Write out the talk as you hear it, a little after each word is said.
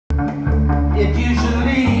If you should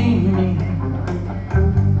leave me,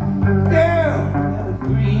 girl, that would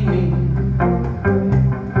grieve me.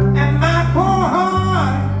 And my poor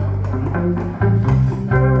heart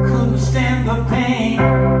couldn't stand the pain.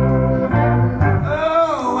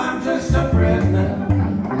 Oh, I'm just a prisoner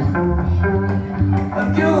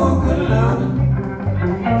of your good loving.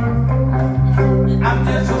 I'm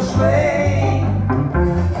just a slave,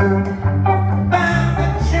 bound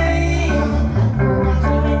and chained.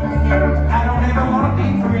 I don't ever want to be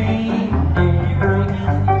free.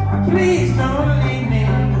 Please don't leave me.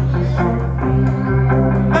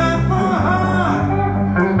 My poor heart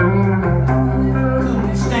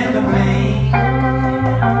couldn't stand the pain.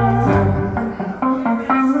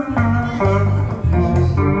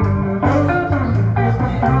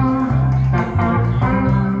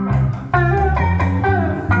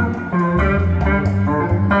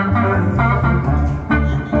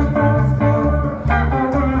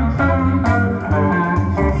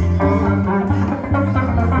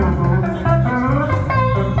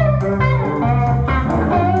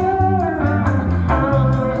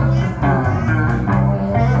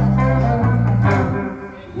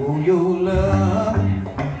 Oh, your love